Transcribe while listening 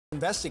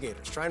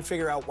Investigators try and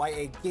figure out why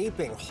a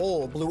gaping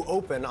hole blew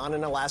open on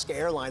an Alaska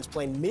Airlines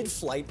plane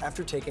mid-flight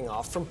after taking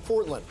off from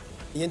Portland.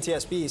 The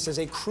NTSB says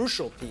a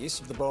crucial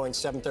piece of the Boeing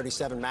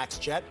 737 MAX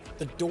jet,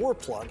 the door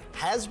plug,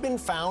 has been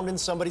found in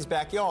somebody's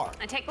backyard.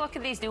 And take a look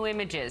at these new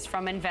images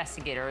from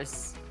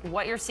investigators.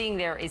 What you're seeing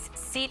there is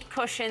seat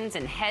cushions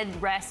and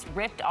headrests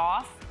ripped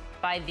off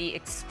by the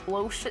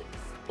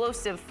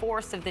explosive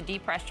force of the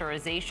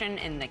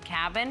depressurization in the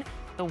cabin.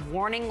 The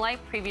warning light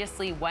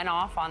previously went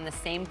off on the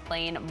same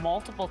plane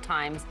multiple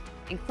times,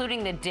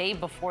 including the day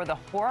before the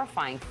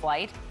horrifying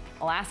flight.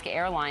 Alaska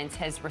Airlines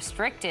has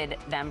restricted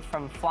them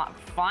from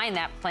flying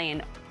that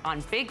plane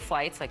on big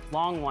flights, like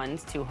long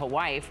ones to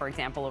Hawaii, for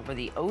example, over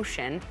the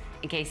ocean,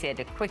 in case they had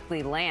to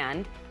quickly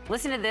land.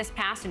 Listen to this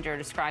passenger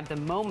describe the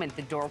moment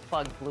the door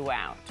plug blew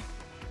out.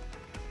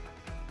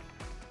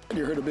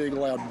 You heard a big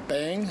loud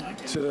bang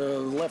to the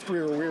left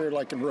rear,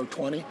 like in row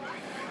 20.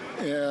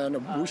 And a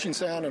whooshing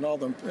sound and all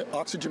the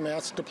oxygen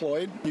masks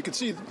deployed. You could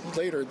see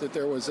later that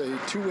there was a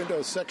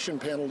 2-window section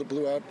panel that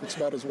blew out. It's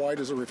about as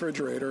wide as a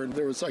refrigerator. And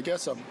there was, I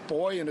guess, a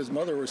boy and his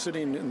mother were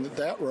sitting in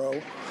that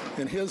row,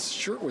 and his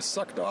shirt was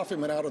sucked off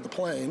him and out of the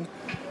plane,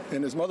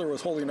 and his mother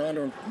was holding on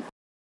to him.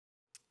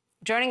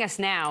 Joining us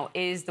now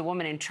is the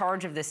woman in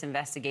charge of this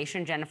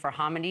investigation, Jennifer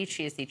Homendy.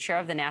 She is the chair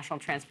of the National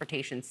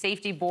Transportation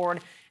Safety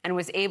Board and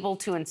was able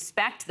to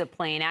inspect the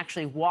plane,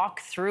 actually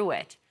walk through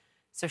it.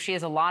 So she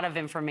has a lot of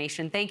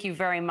information. Thank you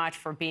very much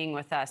for being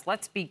with us.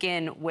 Let's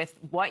begin with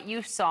what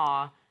you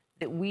saw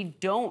that we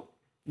don't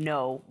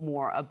know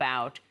more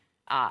about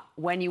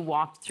when you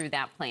walked through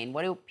that plane.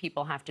 What do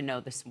people have to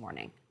know this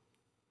morning?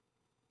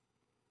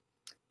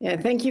 Yeah,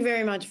 thank you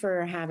very much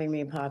for having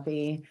me,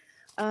 Poppy.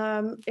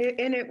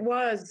 It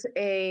was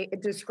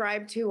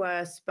described to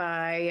us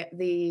by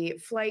the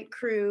flight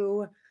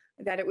crew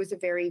that it was a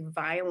very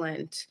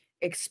violent,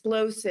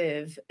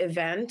 explosive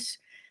event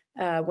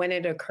when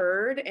it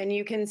occurred, and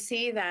you can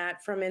see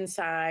that from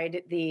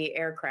inside the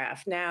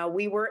aircraft. Now,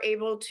 we were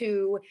able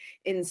to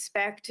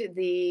inspect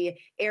the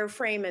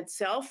airframe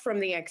itself from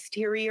the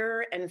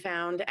exterior and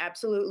found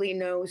absolutely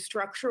no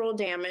structural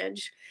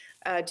damage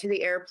to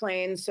the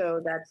airplane,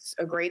 so that's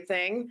a great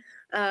thing.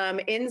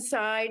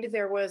 Inside,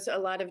 there was a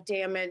lot of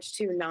damage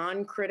to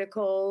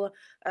non-critical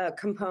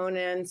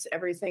components,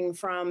 everything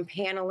from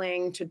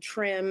paneling to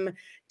trim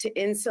to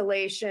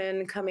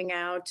insulation coming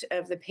out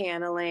of the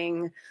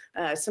paneling,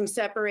 some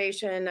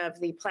separation of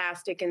the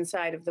plastic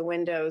inside of the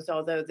windows,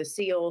 although the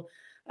seal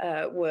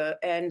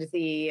and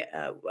the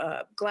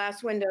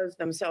glass windows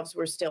themselves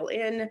were still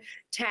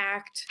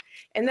intact.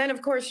 And then,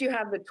 of course, you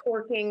have the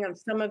torquing of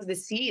some of the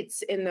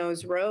seats in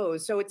those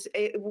rows. So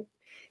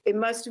it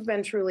must have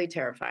been truly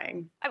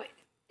terrifying. I mean,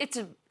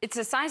 it's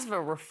the size of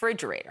a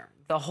refrigerator,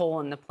 the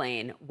hole in the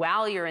plane,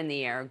 while you're in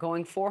the air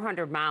going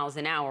 400 miles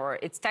an hour.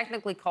 It's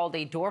technically called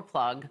a door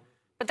plug,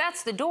 but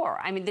that's the door.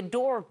 I mean, the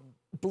door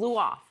blew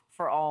off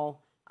for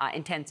all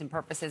intents and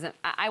purposes. And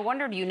I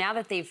wonder to you, now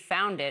that they've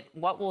found it,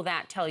 what will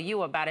that tell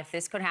you about if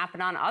this could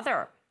happen on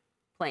other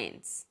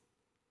planes?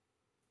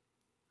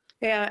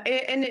 Yeah,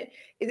 and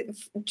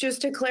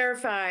just to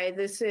clarify,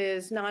 this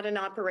is not an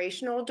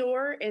operational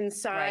door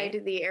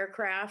inside the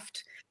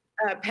aircraft.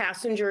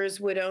 Passengers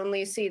would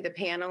only see the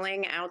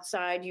paneling.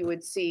 Outside, you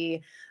would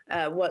see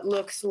what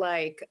looks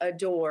like a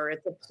door.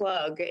 It's a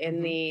plug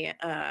in the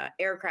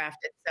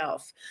aircraft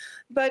itself.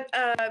 But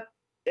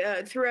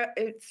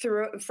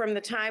from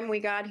the time we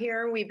got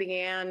here, we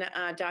began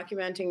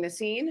documenting the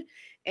scene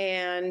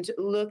and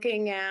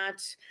looking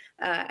at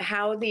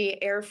how the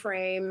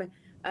airframe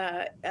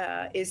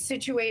is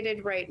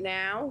situated right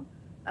now,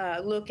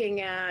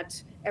 looking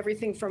at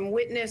everything from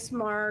witness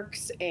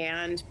marks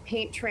and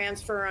paint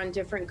transfer on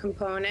different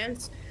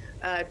components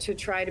to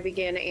try to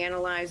begin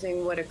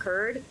analyzing what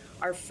occurred.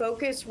 Our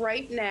focus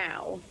right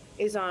now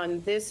is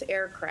on this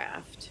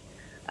aircraft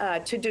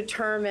to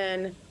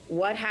determine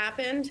what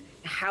happened,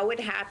 how it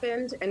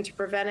happened, and to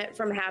prevent it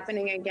from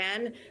happening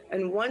again.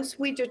 And once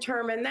we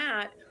determine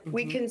that,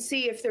 we can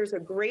see if there's a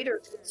greater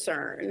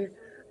concern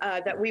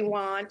that we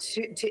want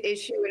to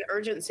issue an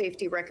urgent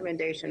safety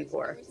recommendation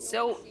for.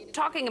 So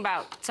talking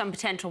about some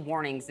potential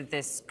warnings that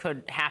this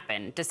could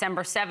happen,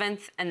 December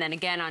 7th, and then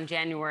again on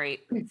January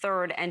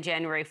 3rd and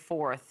January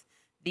 4th,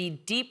 the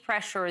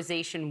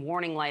depressurization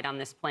warning light on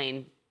this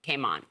plane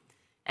came on.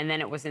 And then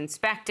it was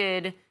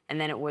inspected,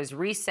 and then it was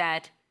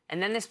reset,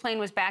 and then this plane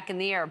was back in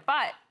the air,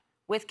 but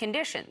with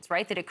conditions,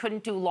 right? That it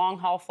couldn't do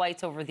long-haul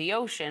flights over the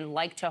ocean,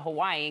 like to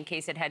Hawaii, in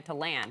case it had to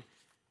land.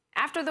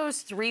 After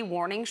those 3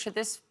 warnings, should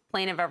this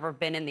plane have ever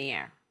been in the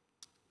air?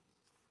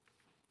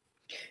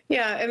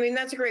 Yeah, I mean,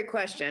 that's a great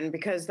question,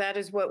 because that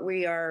is what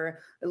we are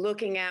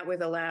looking at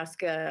with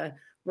Alaska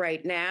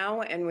right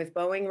now and with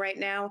Boeing right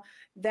now.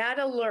 That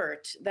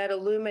alert that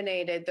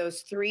illuminated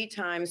those 3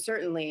 times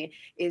certainly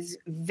is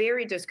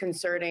very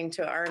disconcerting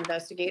to our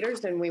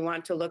investigators, and we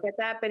want to look at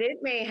that, but it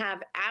may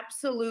have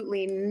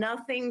absolutely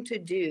nothing to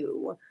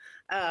do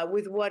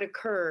with what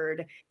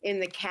occurred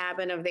in the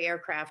cabin of the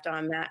aircraft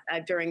on that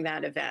during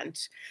that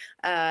event.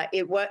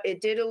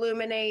 It did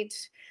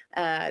illuminate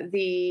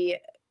the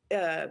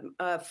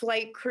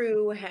flight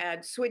crew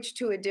had switched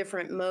to a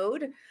different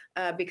mode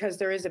because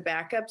there is a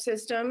backup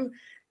system.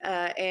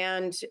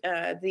 Once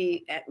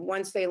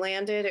they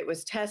landed, it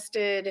was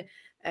tested,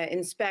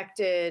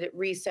 inspected,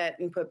 reset,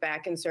 and put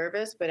back in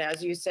service. But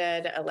as you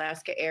said,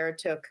 Alaska Air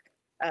took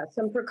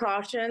some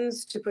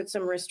precautions to put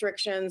some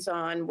restrictions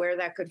on where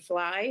that could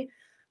fly.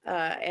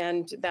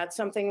 And that's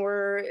something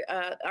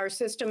our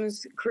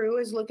systems crew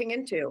is looking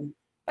into.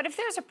 But if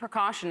there's a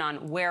precaution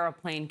on where a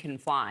plane can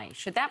fly,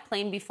 should that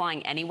plane be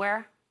flying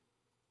anywhere?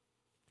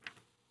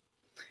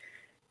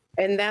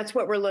 And that's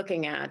what we're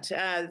looking at.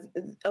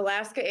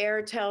 Alaska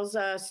Air tells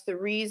us the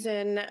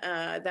reason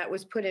that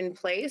was put in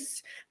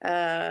place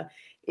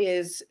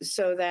is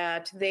so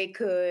that they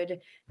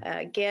could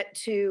get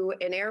to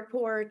an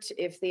airport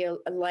if the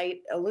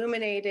light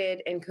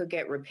illuminated and could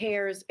get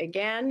repairs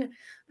again.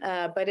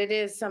 But it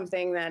is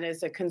something that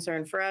is a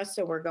concern for us,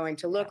 so we're going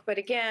to look. But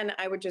again,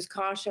 I would just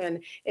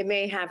caution, it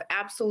may have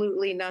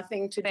absolutely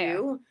nothing to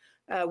do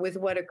with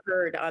what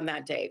occurred on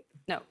that date.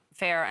 No,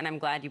 fair, and I'm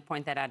glad you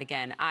point that out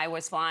again. I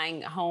was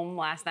flying home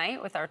last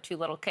night with our 2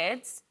 little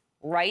kids,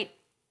 right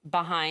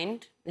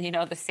behind,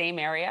 the same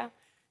area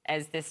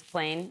as this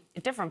plane,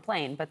 a different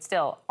plane, but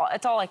still,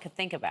 it's all I could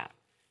think about.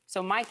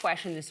 So my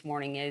question this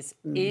morning is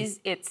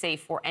it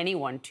safe for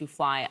anyone to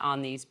fly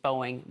on these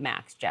Boeing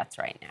MAX jets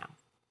right now?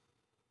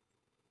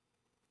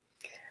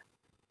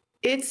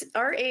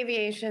 Our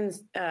aviation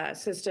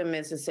system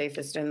is the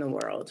safest in the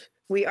world.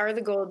 We are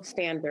the gold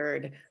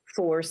standard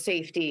for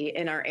safety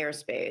in our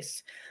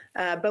airspace,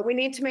 but we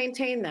need to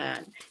maintain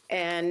that.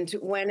 And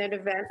when an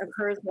event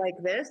occurs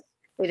like this,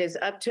 it is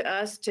up to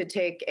us to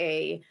take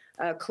a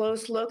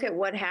close look at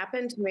what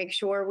happened to make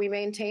sure we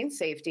maintain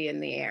safety in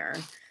the air.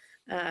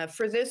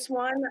 For this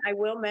one, I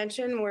will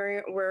mention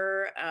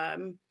we're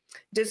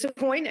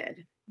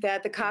disappointed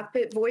that the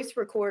cockpit voice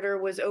recorder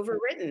was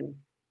overwritten.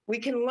 We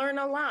can learn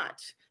a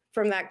lot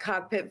from that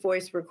cockpit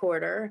voice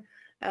recorder.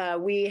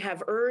 We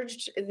have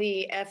urged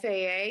the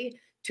FAA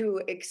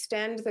to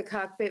extend the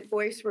cockpit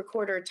voice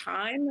recorder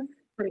time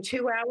from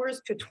 2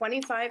 hours to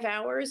 25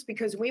 hours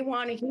because we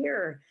want to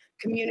hear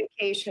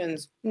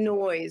communications,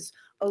 noise,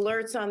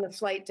 alerts on the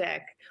flight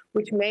deck,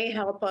 which may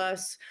help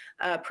us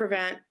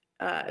prevent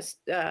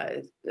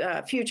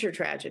future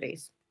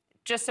tragedies.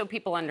 Just so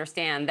people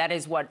understand, that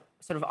is what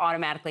sort of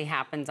automatically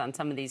happens on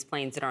some of these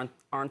planes that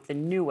aren't the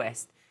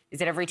newest, is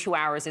that every 2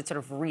 hours it sort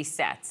of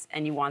resets,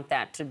 and you want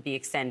that to be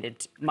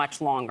extended much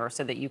longer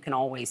so that you can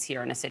always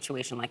hear in a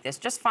situation like this.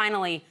 Just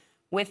finally,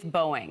 with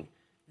Boeing,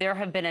 there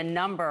have been a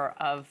number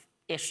of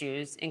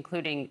issues,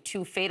 including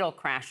 2 fatal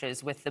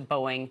crashes with the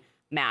Boeing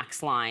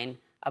MAX line.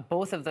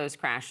 Both of those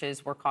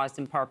crashes were caused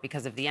in part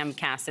because of the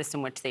MCAS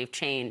system, which they've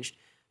changed.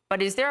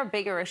 But is there a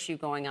bigger issue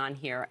going on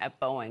here at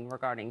Boeing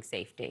regarding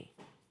safety?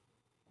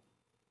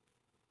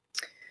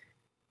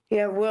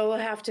 Yeah, we'll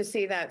have to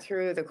see that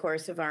through the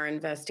course of our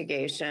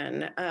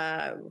investigation.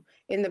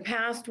 In the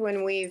past,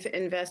 when we've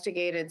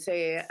investigated,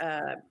 say,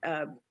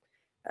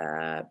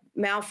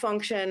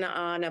 malfunction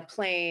on a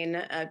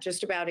plane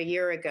just about a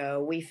year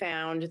ago, we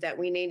found that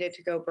we needed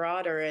to go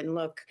broader and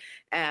look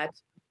at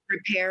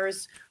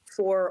repairs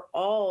for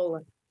all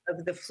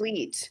of the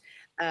fleet.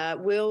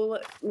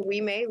 We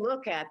may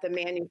look at the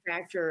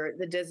manufacturer,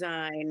 the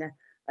design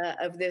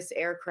of this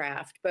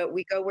aircraft, but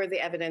we go where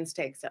the evidence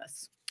takes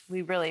us.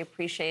 We really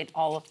appreciate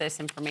all of this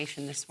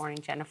information this morning,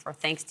 Jennifer.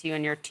 Thanks to you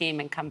and your team,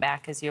 and come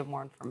back as you have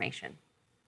more information.